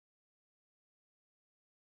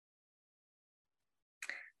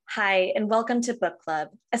Hi, and welcome to Book Club,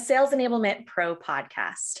 a Sales Enablement Pro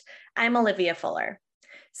podcast. I'm Olivia Fuller.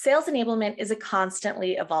 Sales enablement is a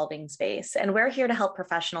constantly evolving space, and we're here to help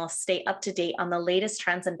professionals stay up to date on the latest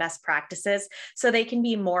trends and best practices so they can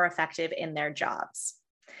be more effective in their jobs.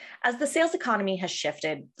 As the sales economy has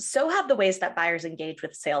shifted, so have the ways that buyers engage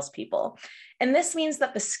with salespeople. And this means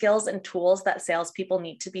that the skills and tools that salespeople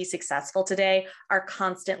need to be successful today are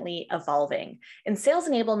constantly evolving. And sales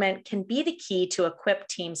enablement can be the key to equip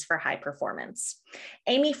teams for high performance.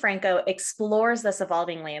 Amy Franco explores this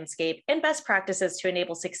evolving landscape and best practices to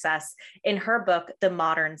enable success in her book, The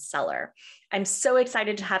Modern Seller. I'm so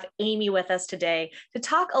excited to have Amy with us today to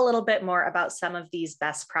talk a little bit more about some of these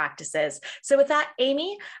best practices. So with that,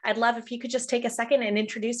 Amy, I'd love if you could just take a second and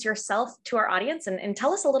introduce yourself to our audience and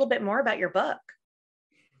tell us a little bit more about your book.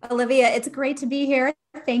 Olivia, it's great to be here.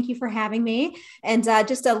 Thank you for having me. And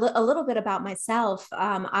just a little bit about myself.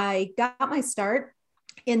 I got my start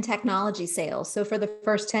in technology sales. So for the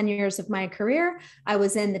first 10 years of my career, I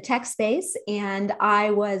was in the tech space and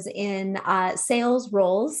I was in sales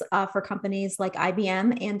roles for companies like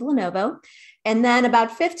IBM and Lenovo. And then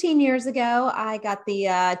about 15 years ago, I got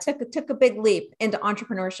took a big leap into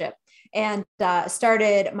entrepreneurship and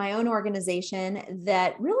started my own organization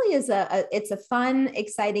that really is it's a fun,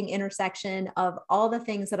 exciting intersection of all the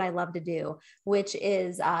things that I love to do, which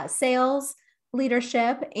is sales,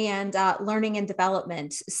 leadership, and learning and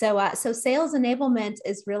development. So sales enablement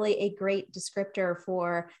is really a great descriptor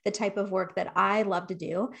for the type of work that I love to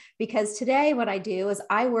do, because today what I do is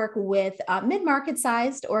I work with mid-market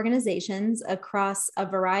sized organizations across a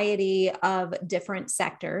variety of different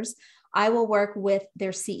sectors. I will work with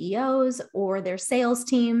their CEOs or their sales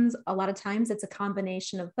teams. A lot of times it's a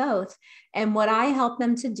combination of both. And what I help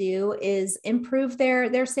them to do is improve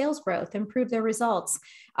their sales growth, improve their results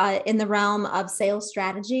in the realm of sales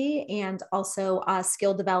strategy and also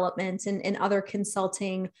skill development and other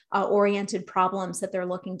consulting oriented problems that they're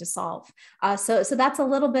looking to solve. So that's a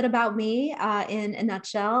little bit about me in a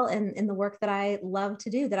nutshell and in the work that I love to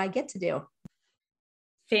do, that I get to do.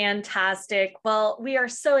 Fantastic. Well, we are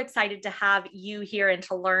so excited to have you here and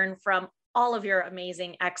to learn from all of your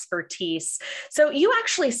amazing expertise. So you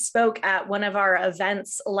actually spoke at one of our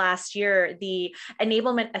events last year, the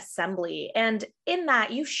Enablement Assembly. And in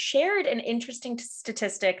that, you shared an interesting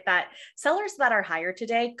statistic that sellers that are hired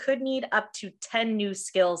today could need up to 10 new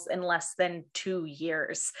skills in less than 2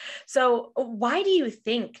 years. So why do you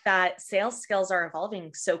think that sales skills are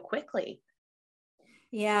evolving so quickly?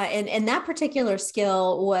 Yeah, and that particular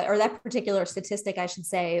skill, or that particular statistic, I should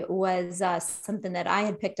say, was something that I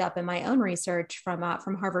had picked up in my own research from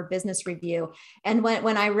Harvard Business Review. And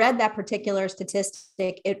when I read that particular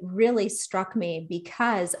statistic, it really struck me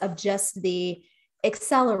because of just the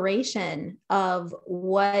acceleration of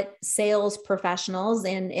what sales professionals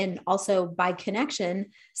and also by connection,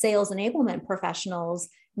 sales enablement professionals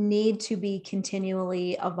need to be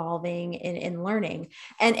continually evolving and learning.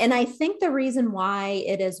 And I think the reason why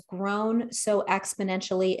it has grown so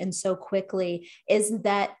exponentially and so quickly is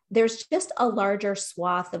that there's just a larger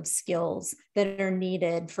swath of skills that are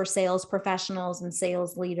needed for sales professionals and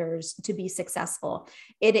sales leaders to be successful.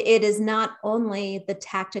 It is not only the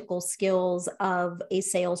tactical skills of a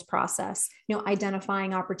sales process,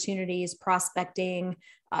 identifying opportunities, prospecting,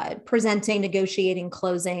 presenting, negotiating,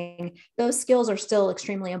 closing. Those skills are still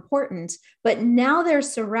extremely important, but now they're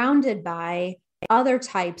surrounded by other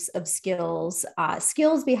types of skills,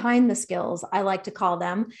 skills behind the skills, I like to call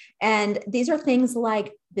them. And these are things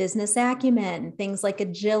like business acumen, things like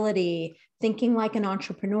agility, thinking like an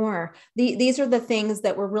entrepreneur. These are the things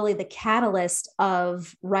that were really the catalyst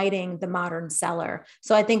of writing The Modern Seller.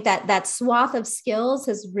 So I think that swath of skills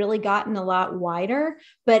has really gotten a lot wider,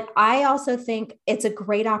 but I also think it's a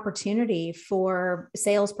great opportunity for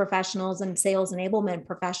sales professionals and sales enablement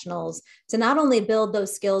professionals to not only build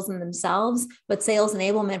those skills in themselves, but sales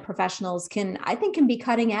enablement professionals can be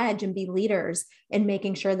cutting edge and be leaders in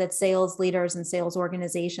making sure that sales leaders and sales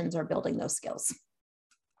organizations are building those skills.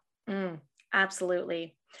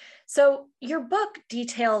 Absolutely. So your book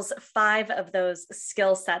details 5 of those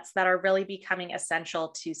skill sets that are really becoming essential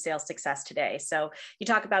to sales success today. So you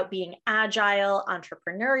talk about being agile,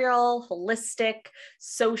 entrepreneurial, holistic,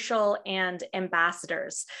 social, and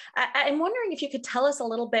ambassadors. I'm wondering if you could tell us a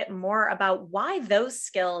little bit more about why those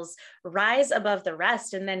skills rise above the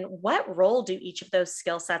rest, and then what role do each of those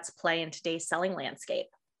skill sets play in today's selling landscape?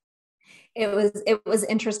 It was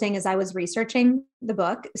interesting as I was researching the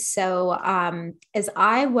book. So as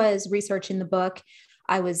I was researching the book,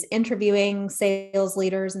 I was interviewing sales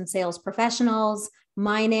leaders and sales professionals,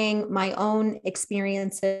 mining my own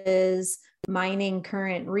experiences, mining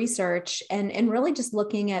current research and really just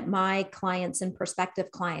looking at my clients and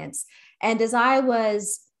prospective clients. And as I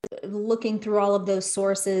was looking through all of those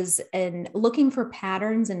sources and looking for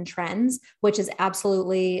patterns and trends, which is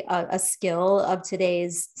absolutely a skill of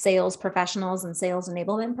today's sales professionals and sales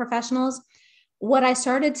enablement professionals, what I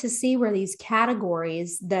started to see were these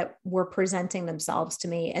categories that were presenting themselves to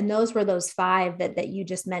me. And those were those five that you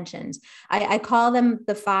just mentioned. I call them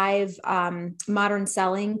the five modern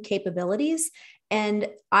selling capabilities. And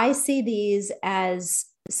I see these as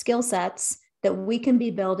skill sets that we can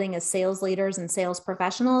be building as sales leaders and sales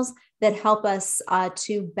professionals that help us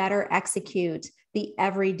to better execute the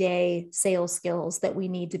everyday sales skills that we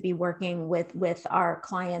need to be working with our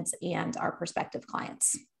clients and our prospective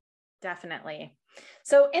clients. Definitely.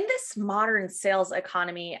 So in this modern sales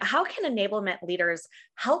economy, how can enablement leaders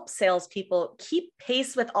help salespeople keep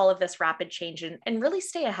pace with all of this rapid change and really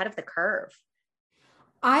stay ahead of the curve?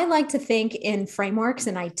 I like to think in frameworks,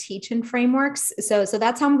 and I teach in frameworks. So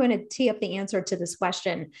that's how I'm going to tee up the answer to this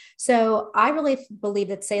question. So I really believe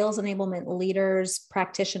that sales enablement leaders,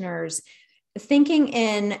 practitioners, thinking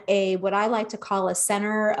in a what I like to call a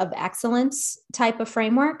center of excellence type of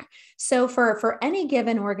framework. So for any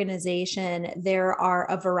given organization, there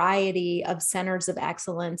are a variety of centers of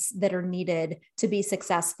excellence that are needed to be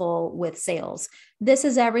successful with sales. This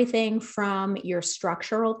is everything from your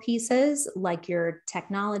structural pieces, like your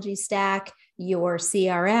technology stack, your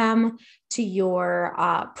CRM, to your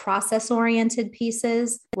process-oriented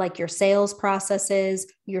pieces, like your sales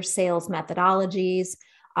processes, your sales methodologies,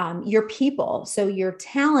 your people, so your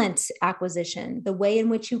talent acquisition, the way in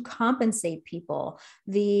which you compensate people,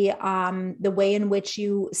 the way in which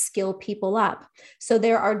you skill people up. So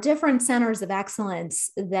there are different centers of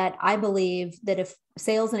excellence that I believe that if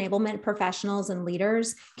sales enablement professionals and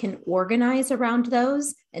leaders can organize around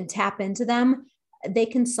those and tap into them, they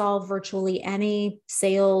can solve virtually any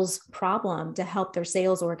sales problem to help their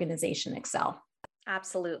sales organization excel.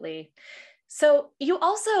 Absolutely. So you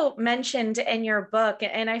also mentioned in your book,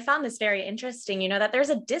 and I found this very interesting, that there's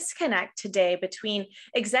a disconnect today between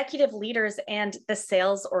executive leaders and the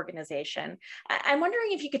sales organization. I'm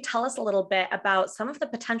wondering if you could tell us a little bit about some of the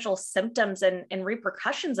potential symptoms and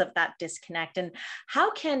repercussions of that disconnect, and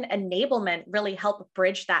how can enablement really help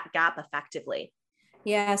bridge that gap effectively?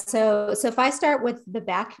 Yeah. So if I start with the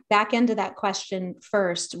back end of that question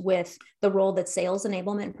first, with the role that sales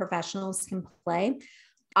enablement professionals can play,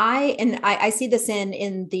 I see this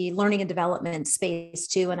in the learning and development space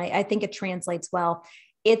too, and I think it translates well.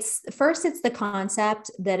 It's the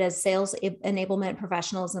concept that as sales enablement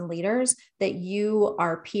professionals and leaders, that you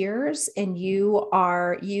are peers and you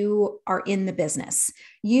are in the business.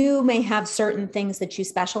 You may have certain things that you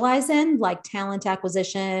specialize in, like talent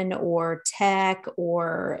acquisition or tech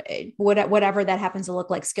or whatever that happens to look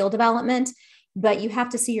like, skill development. But you have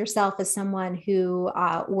to see yourself as someone who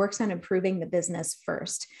works on improving the business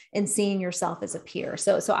first and seeing yourself as a peer.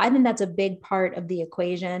 So I think that's a big part of the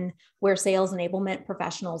equation where sales enablement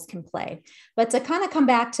professionals can play. But to kind of come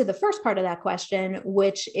back to the first part of that question,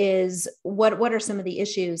 which is what are some of the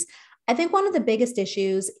issues? I think one of the biggest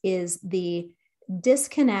issues is the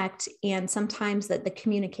disconnect and sometimes the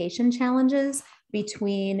communication challenges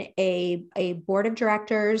between a board of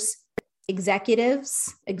directors, executive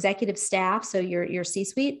staff, so your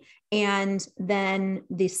C-suite, and then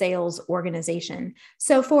the sales organization.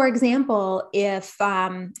 So for example, if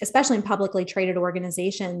especially in publicly traded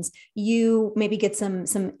organizations, you maybe get some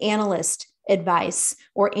analyst advice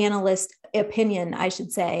or analyst opinion, I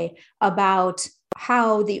should say, about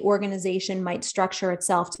how the organization might structure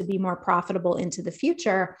itself to be more profitable into the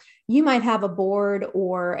future. You might have a board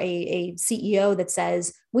or a CEO that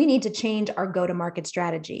says, we need to change our go-to-market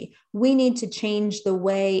strategy. We need to change the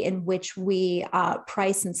way in which we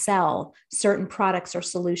price and sell certain products or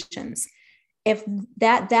solutions. If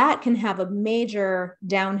that can have a major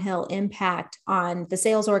downhill impact on the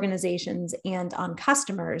sales organizations and on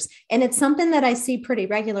customers. And it's something that I see pretty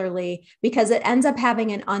regularly because it ends up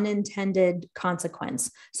having an unintended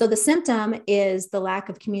consequence. So the symptom is the lack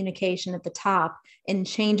of communication at the top and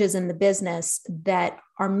changes in the business that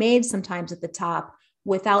are made sometimes at the top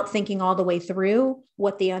without thinking all the way through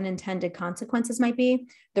what the unintended consequences might be.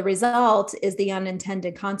 The result is the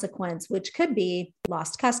unintended consequence, which could be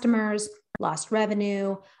lost customers, lost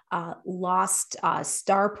revenue, lost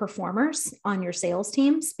star performers on your sales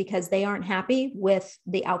teams because they aren't happy with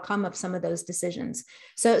the outcome of some of those decisions.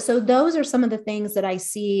 So those are some of the things that I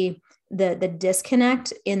see the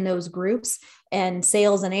disconnect in those groups, and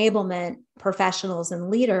sales enablement professionals and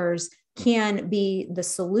leaders can be the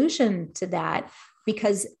solution to that.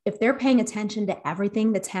 Because if they're paying attention to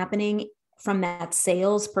everything that's happening from that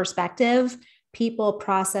sales perspective, people,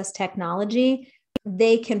 process, technology,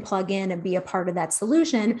 they can plug in and be a part of that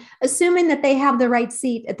solution, assuming that they have the right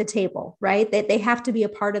seat at the table, right? That they have to be a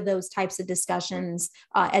part of those types of discussions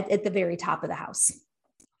at the very top of the house.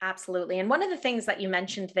 Absolutely. And one of the things that you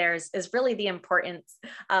mentioned there is really the importance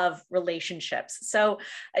of relationships. So,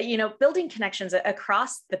 building connections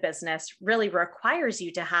across the business really requires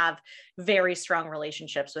you to have very strong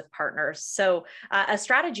relationships with partners. So, a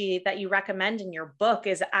strategy that you recommend in your book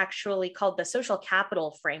is actually called the social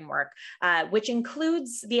capital framework, which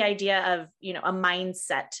includes the idea of, a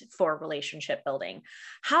mindset for relationship building.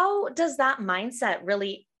 How does that mindset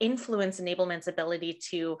really influence enablement's ability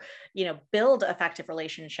to, build effective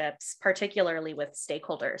relationships, particularly with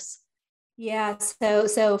stakeholders? Yeah.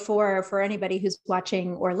 So for anybody who's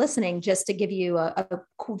watching or listening, just to give you a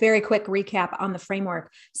very quick recap on the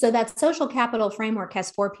framework. So that social capital framework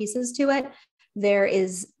has 4 pieces to it. There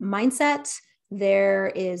is mindset, there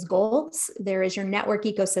is goals, there is your network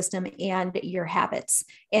ecosystem, and your habits.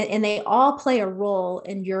 And they all play a role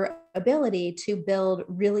in your ability to build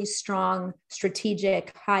really strong,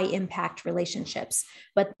 strategic, high impact relationships.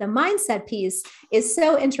 But the mindset piece is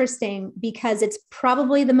so interesting because it's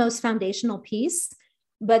probably the most foundational piece.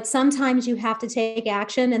 But sometimes you have to take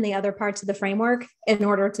action in the other parts of the framework in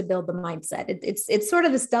order to build the mindset. It's sort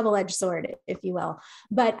of this double-edged sword, if you will.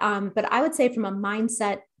 But I would say from a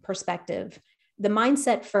mindset perspective, the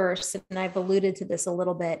mindset first, and I've alluded to this a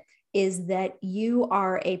little bit, is that you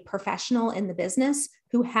are a professional in the business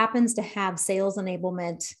who happens to have sales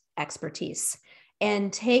enablement expertise.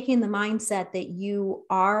 And taking the mindset that you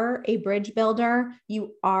are a bridge builder,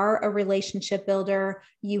 you are a relationship builder,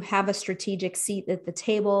 you have a strategic seat at the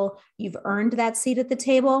table, you've earned that seat at the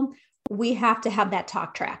table, we have to have that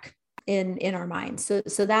talk track in our minds.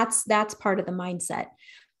 So that's part of the mindset.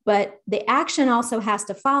 But the action also has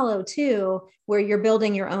to follow too, where you're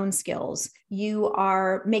building your own skills. You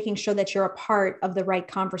are making sure that you're a part of the right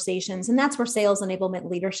conversations. And that's where sales enablement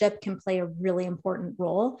leadership can play a really important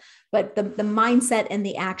role. But the mindset and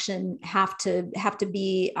the action have to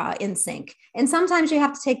be in sync. And sometimes you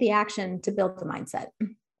have to take the action to build the mindset.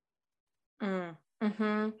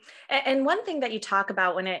 Mm-hmm. And one thing that you talk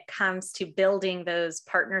about when it comes to building those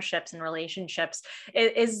partnerships and relationships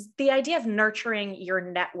is the idea of nurturing your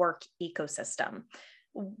network ecosystem.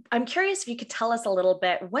 I'm curious if you could tell us a little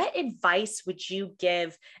bit, what advice would you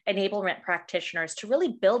give enablement practitioners to really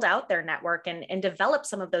build out their network and develop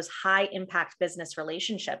some of those high impact business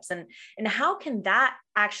relationships? And how can that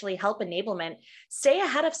actually help enablement stay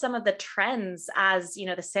ahead of some of the trends as,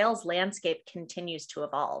 the sales landscape continues to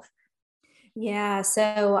evolve? Yeah,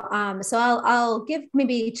 so I'll give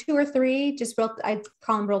maybe 2 or 3 just I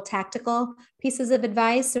call them real tactical pieces of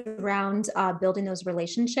advice around building those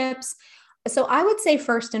relationships. So I would say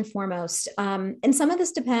first and foremost, and some of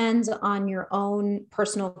this depends on your own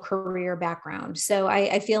personal career background. So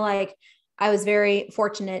I feel like I was very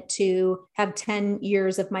fortunate to have 10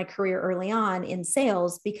 years of my career early on in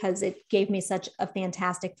sales because it gave me such a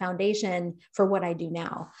fantastic foundation for what I do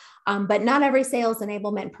now. But not every sales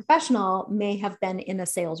enablement professional may have been in a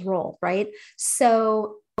sales role, right?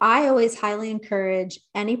 So I always highly encourage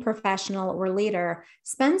any professional or leader,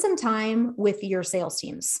 spend some time with your sales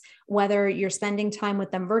teams, whether you're spending time with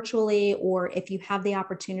them virtually, or if you have the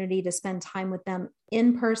opportunity to spend time with them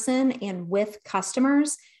in person and with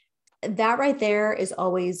customers. That right there is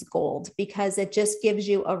always gold because it just gives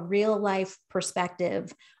you a real life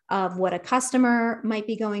perspective of what a customer might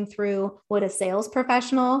be going through, what a sales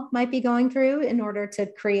professional might be going through in order to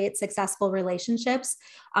create successful relationships.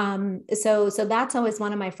 So that's always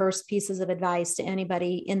one of my first pieces of advice to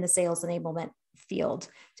anybody in the sales enablement field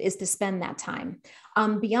is to spend that time.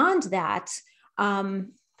 Beyond that,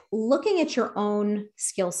 looking at your own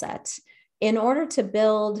skill set in order to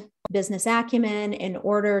build business acumen, in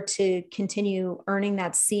order to continue earning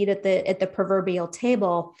that seat at the proverbial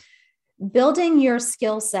table, building your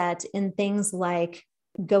skill set in things like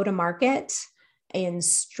go-to-market, in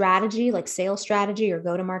strategy, like sales strategy or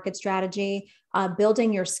go-to-market strategy,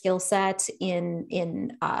 building your skill set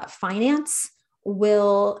in finance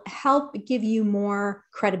will help give you more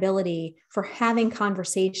credibility for having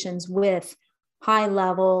conversations with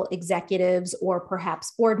high-level executives or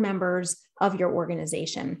perhaps board members of your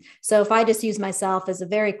organization. So if I just use myself as a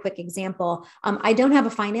very quick example, I don't have a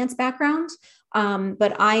finance background,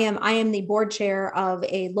 but I am the board chair of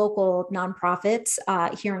a local nonprofit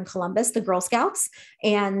here in Columbus, the Girl Scouts.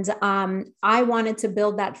 And I wanted to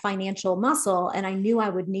build that financial muscle, and I knew I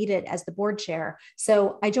would need it as the board chair.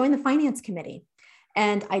 So I joined the finance committee.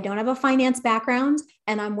 and I don't have a finance background,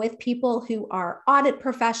 and I'm with people who are audit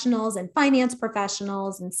professionals and finance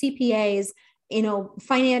professionals and CPAs,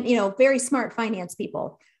 very smart finance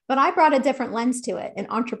people. But I brought a different lens to it, an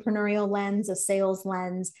entrepreneurial lens, a sales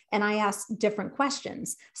lens, and I asked different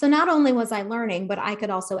questions. So not only was I learning, but I could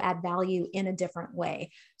also add value in a different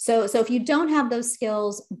way. So if you don't have those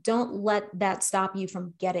skills, don't let that stop you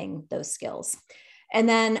from getting those skills. And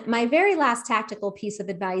then my very last tactical piece of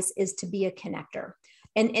advice is to be a connector.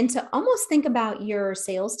 And to almost think about your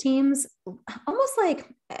sales teams almost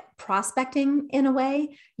like prospecting in a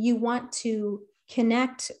way. You want to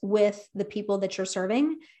connect with the people that you're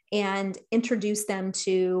serving and introduce them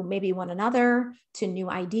to maybe one another, to new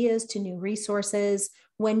ideas, to new resources.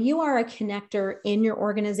 When you are a connector in your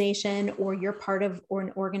organization, or you're part of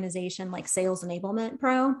an organization like Sales Enablement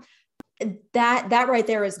Pro, that right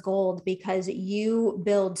there is gold, because you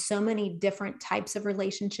build so many different types of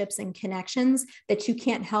relationships and connections that you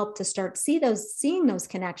can't help to start seeing those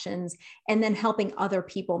connections and then helping other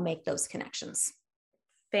people make those connections.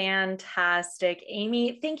 Fantastic.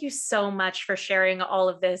 Amy, thank you so much for sharing all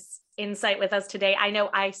of this insight with us today. I know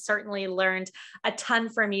I certainly learned a ton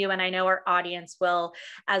from you, and I know our audience will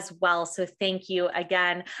as well. So thank you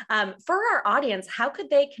again. For our audience, how could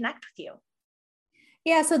they connect with you?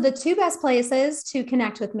 Yeah, so the two best places to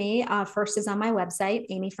connect with me, first is on my website,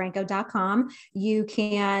 amyfranco.com. You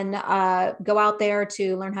can go out there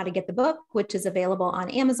to learn how to get the book, which is available on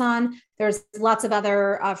Amazon. There's lots of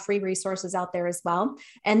other free resources out there as well.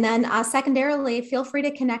 And then secondarily, feel free to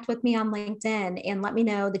connect with me on LinkedIn and let me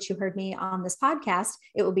know that you heard me on this podcast.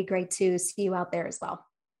 It would be great to see you out there as well.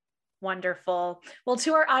 Wonderful. Well,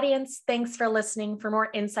 to our audience, thanks for listening. For more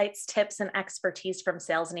insights, tips, and expertise from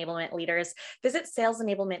sales enablement leaders, visit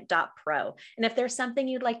salesenablement.pro. And if there's something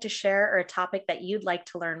you'd like to share or a topic that you'd like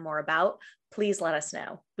to learn more about, please let us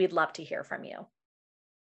know. We'd love to hear from you.